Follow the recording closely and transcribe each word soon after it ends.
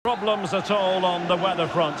Problems at all on the weather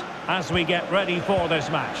front as we get ready for this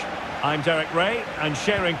match. I'm Derek Ray, and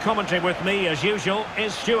sharing commentary with me as usual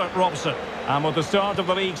is Stuart Robson. And with the start of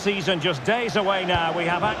the league season just days away now, we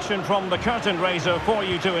have action from the curtain raiser for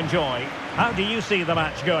you to enjoy. How do you see the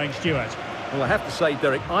match going, Stuart? Well, I have to say,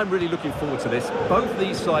 Derek, I'm really looking forward to this. Both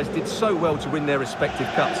these sides did so well to win their respective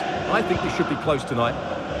cups. I think this should be close tonight.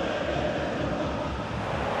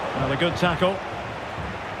 Well, a good tackle.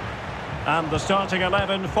 And the starting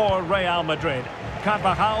 11 for Real Madrid.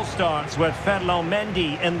 Carvajal starts with Ferland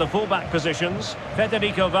Mendy in the fullback positions.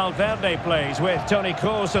 Federico Valverde plays with Toni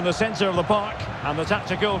Kroos in the centre of the park. And the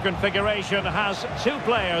tactical configuration has two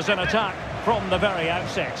players in attack from the very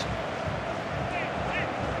outset.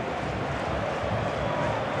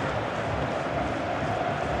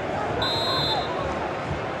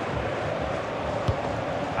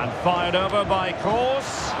 And fired over by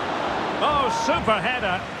Kroos. Oh, super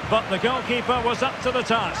header, but the goalkeeper was up to the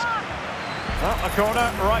task. Well, a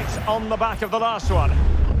corner right on the back of the last one.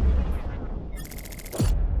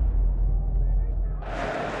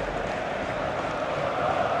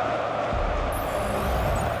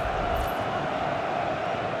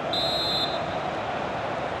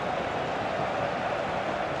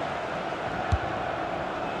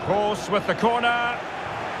 Kroos with the corner.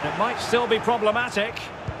 It might still be problematic.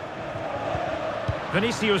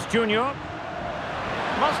 Vinicius Junior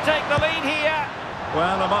must take the lead here.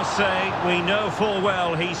 Well, I must say, we know full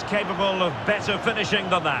well he's capable of better finishing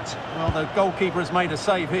than that. Well, the goalkeeper has made a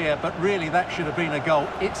save here, but really that should have been a goal.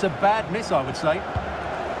 It's a bad miss, I would say.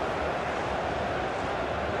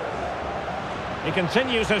 He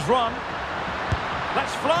continues his run.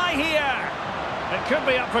 Let's fly here. It could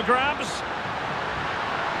be up for grabs.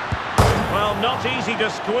 Well, not easy to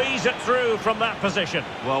squeeze it through from that position.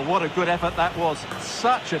 Well, what a good effort that was.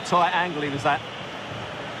 Such a tight angle he was at.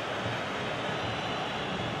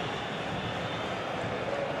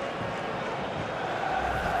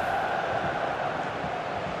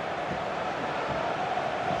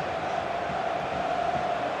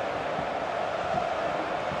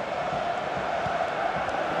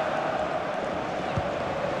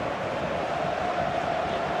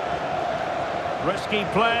 Risky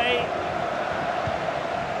play.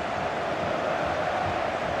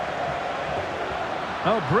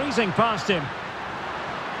 Oh, breezing past him.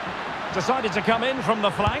 Decided to come in from the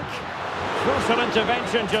flank. Crucial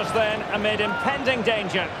intervention just then amid impending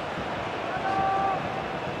danger.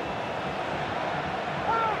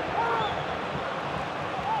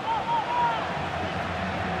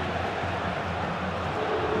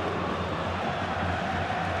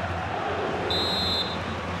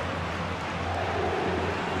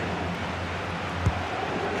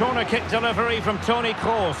 Corner kick delivery from Toni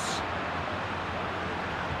Kroos.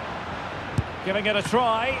 Giving it a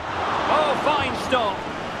try. Oh, fine stop.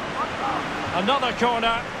 Another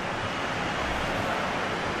corner.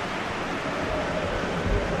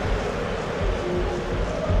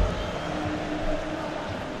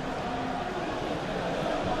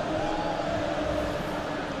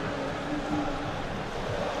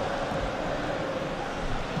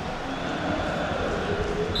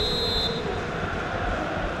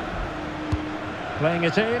 Playing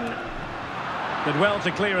it in. Did well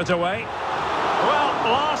to clear it away.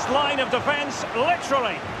 Well, last line of defence,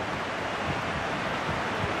 literally.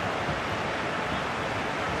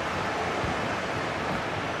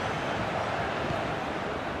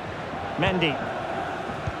 Mendy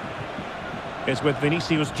is with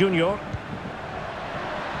Vinicius Junior.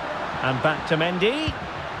 And back to Mendy.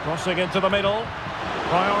 Crossing into the middle.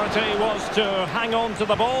 Priority was to hang on to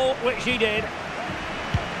the ball, which he did.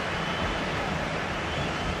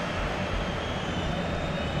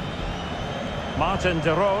 Martin de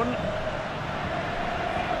Roon.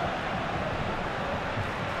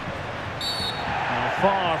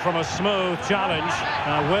 Far from a smooth challenge.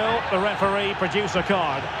 Will the referee produce a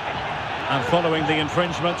card? And following the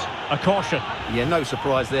infringement, a caution. Yeah, no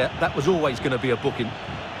surprise there. That was always going to be a booking.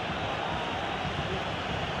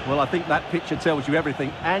 Well, I think that picture tells you everything.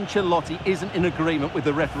 Ancelotti isn't in agreement with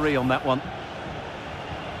the referee on that one.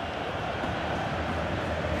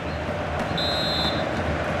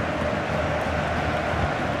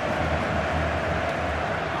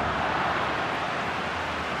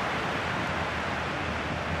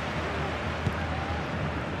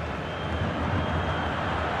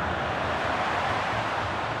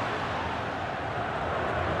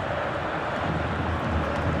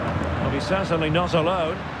 He's certainly not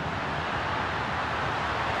alone.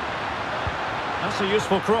 That's a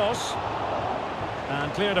useful cross.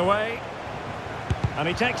 And cleared away. And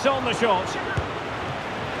he takes on the shot.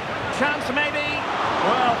 Chance maybe.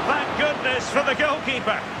 Well, thank goodness for the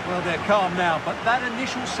goalkeeper. Well, they're calm now, but that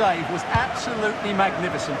initial save was absolutely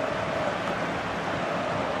magnificent.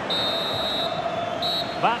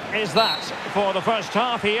 That is that for the first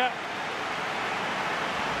half here.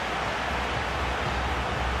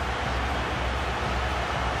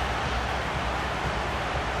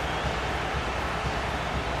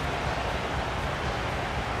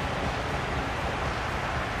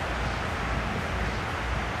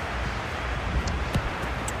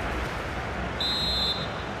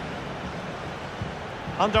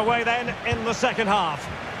 Underway then in the second half.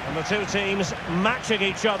 And the two teams matching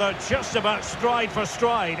each other just about stride for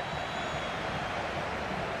stride.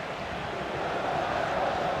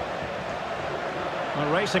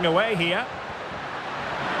 We're racing away here.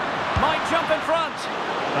 Might jump in front.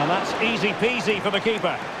 And that's easy peasy for the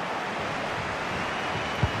keeper.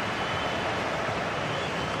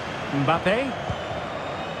 Mbappe.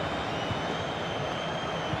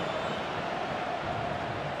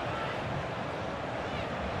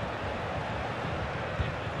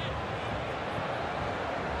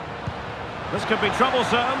 This could be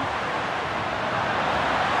troublesome.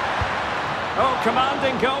 Oh,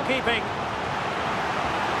 commanding goalkeeping.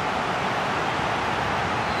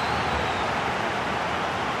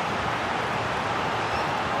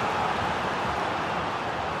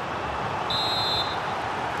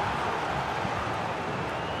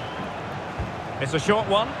 It's a short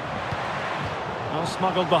one. Well,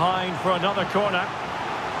 smuggled behind for another corner.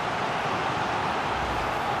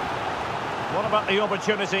 What about the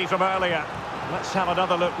opportunity from earlier? Let's have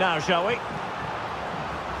another look now, shall we?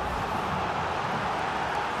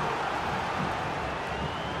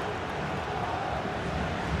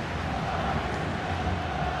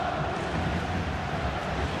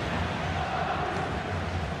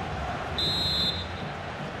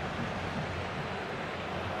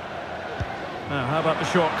 Now, how about the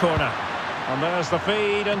short corner? And there's the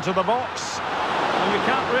feed into the box. Well, you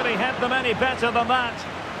can't really head them any better than that.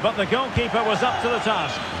 But the goalkeeper was up to the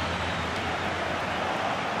task.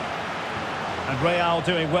 And Real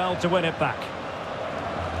doing well to win it back.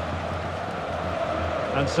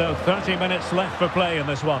 And so 30 minutes left for play in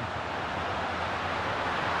this one.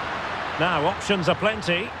 Now, options are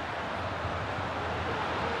plenty.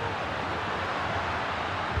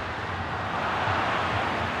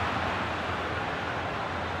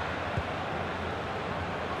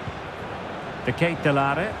 De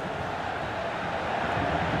Ketelare.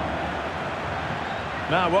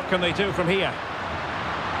 Now, what can they do from here?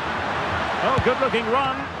 Oh, good-looking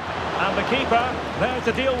run. And the keeper there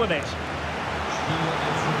to deal with it.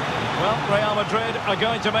 Well, Real Madrid are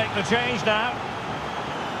going to make the change now.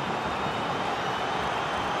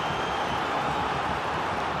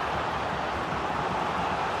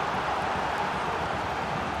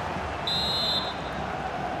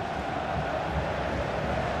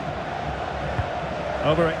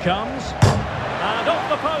 Over it comes. And off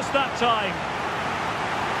the post that time.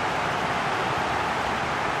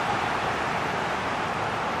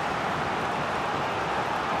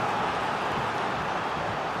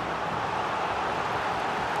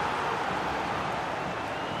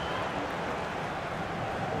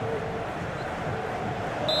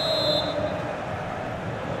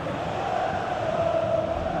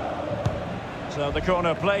 So the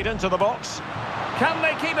corner played into the box. Can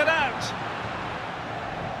they keep it out?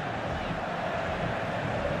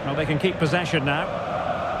 Well, they can keep possession now.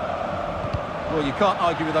 Well, you can't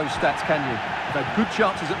argue with those stats, can you? They've had good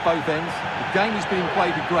chances at both ends. The game is being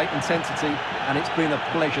played with great intensity, and it's been a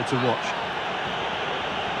pleasure to watch.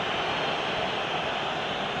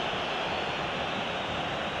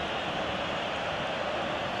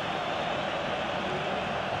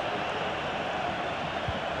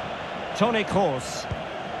 Toni Kroos.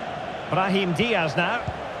 Brahim Diaz now.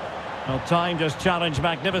 Well, time just challenged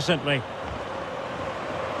magnificently.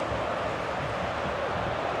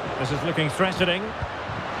 This is looking threatening.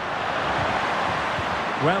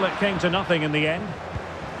 Well, it came to nothing in the end.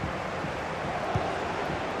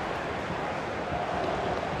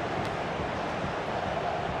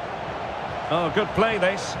 Oh, good play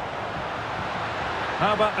this.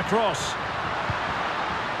 How about the cross?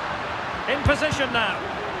 In position now.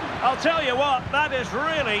 I'll tell you what, that is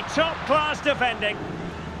really top-class defending.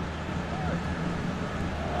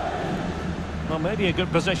 Well, maybe a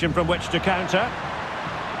good position from which to counter.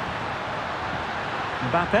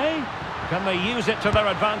 Mbappe, can they use it to their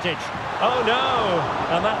advantage? Oh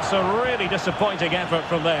no, and that's a really disappointing effort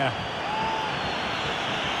from there.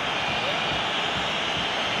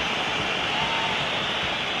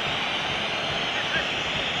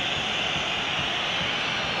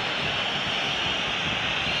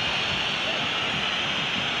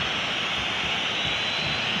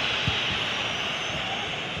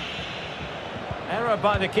 disturbed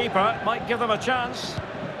by the keeper. Might give them a chance.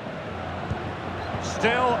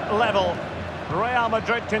 Still level. Real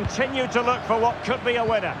Madrid continue to look for what could be a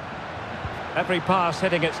winner. Every pass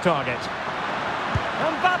hitting its target.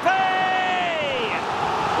 Mbappe!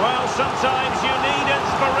 Well, sometimes you need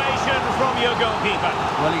inspiration from your goalkeeper.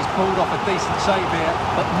 Well, he's pulled off a decent save here,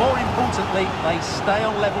 but more importantly, they stay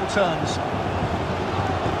on level terms.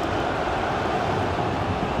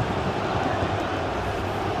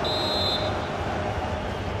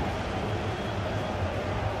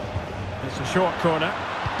 It's a short corner.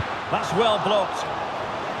 That's well blocked.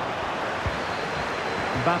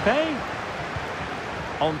 Mbappe.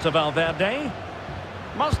 On to Valverde.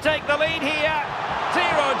 Must take the lead here.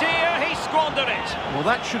 Dear oh dear, he squandered it. Well,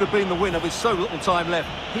 that should have been the winner with so little time left.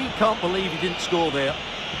 He can't believe he didn't score there.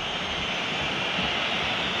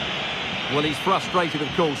 Well, he's frustrated, of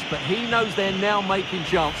course, but he knows they're now making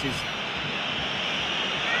chances.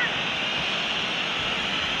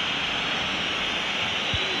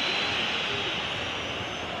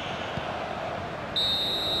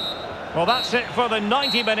 Well, that's it for the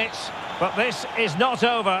 90 minutes, but this is not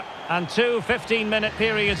over, and two 15-minute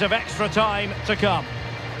periods of extra time to come.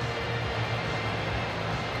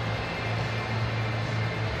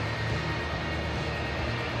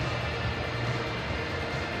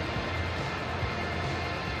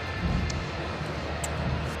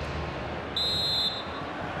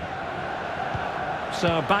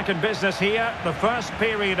 So back in business here, the first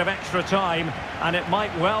period of extra time, and it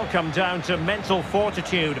might well come down to mental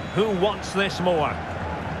fortitude. Who wants this more?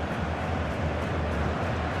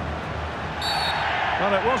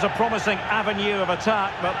 Well, it was a promising avenue of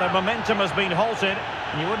attack, but the momentum has been halted,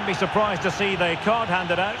 and you wouldn't be surprised to see the card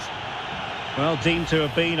handed out. Well, deemed to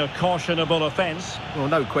have been a cautionable offence. Well,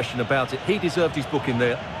 no question about it. He deserved his booking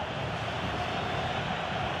there.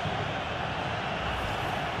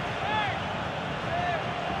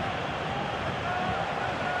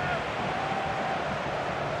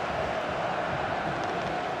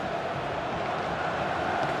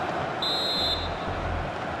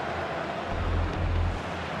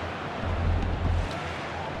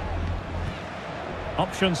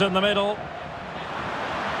 Options in the middle.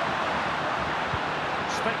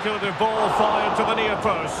 Speculative ball fired to the near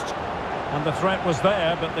post. And the threat was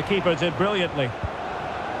there, but the keeper did brilliantly.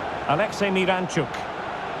 Alexei Miranchuk.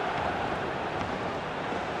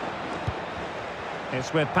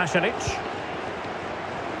 It's with Pasalic.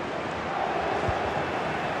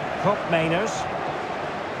 Hope Mainers.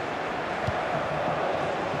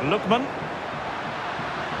 Lookman.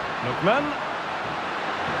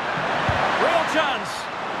 Real chance.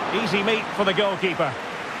 Easy meat for the goalkeeper.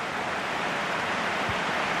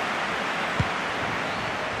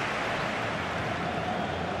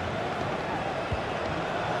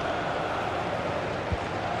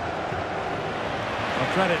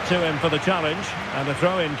 Well, credit to him for the challenge, and a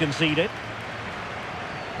throw-in conceded.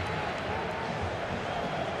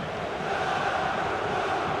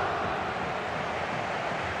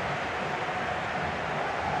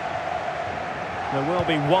 There will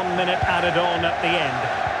be 1 minute added on at the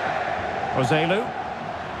end. Roselu.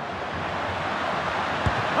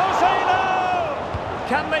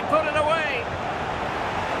 Can they put it away?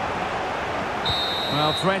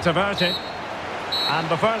 Well, threat averted. And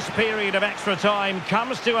the first period of extra time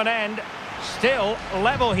comes to an end. Still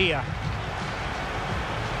level here.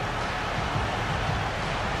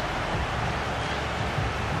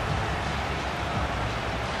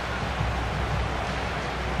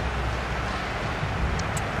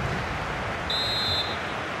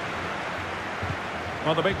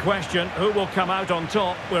 Well, the big question, who will come out on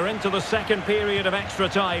top? We're into the second period of extra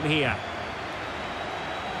time here.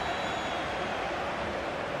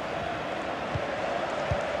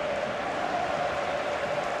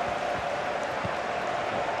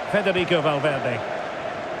 Federico Valverde.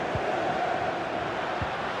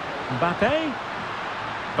 Mbappe.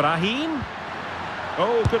 Brahim.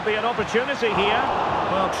 Oh, could be an opportunity here.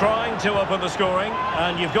 Well, trying to open the scoring,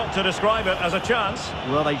 and you've got to describe it as a chance.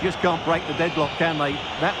 Well, they just can't break the deadlock, can they?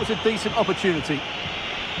 That was a decent opportunity.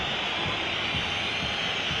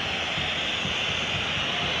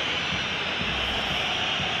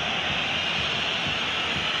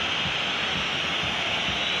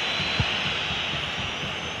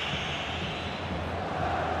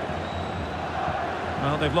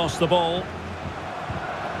 Well, they've lost the ball.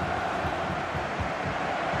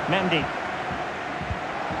 Mendy.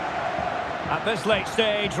 At this late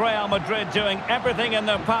stage, Real Madrid doing everything in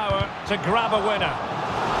their power to grab a winner.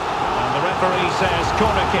 And the referee says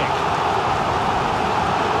corner kick.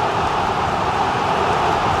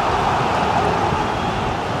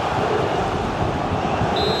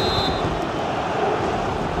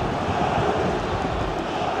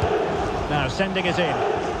 sending it in.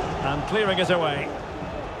 And clearing it away.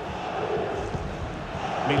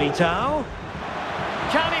 Militao.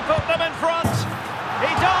 Can he put them in front?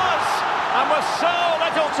 He does! And with so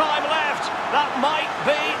little time left, that might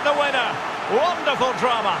be the winner. Wonderful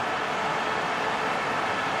drama.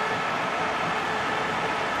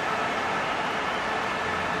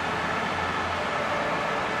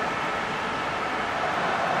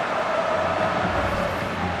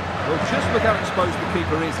 Well, just look how exposed the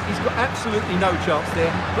keeper is. He's got absolutely no chance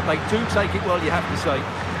there, but they do take it well, you have to say.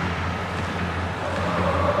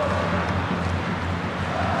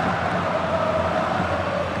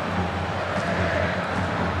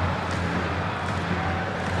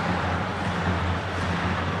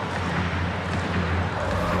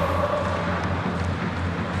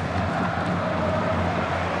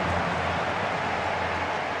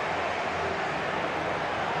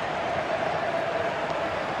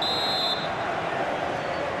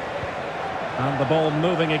 And the ball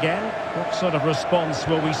moving again. What sort of response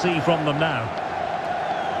will we see from them now?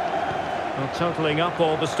 Well, totalling up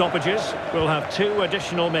all the stoppages, we'll have 2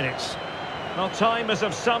 additional minutes. Well, time is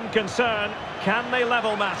of some concern. Can they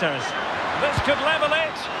level matters? This could level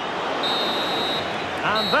it.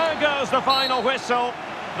 And there goes the final whistle.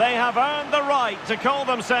 They have earned the right to call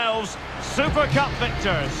themselves Super Cup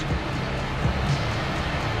victors.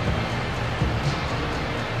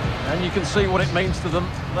 And you can see what it means to them.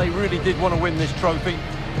 They really did want to win this trophy.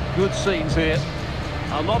 Good scenes here.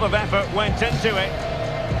 A lot of effort went into it.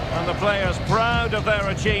 And the players proud of their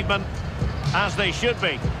achievement, as they should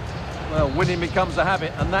be. Well, winning becomes a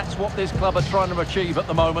habit, and that's what this club are trying to achieve at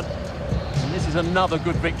the moment. And this is another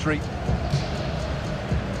good victory.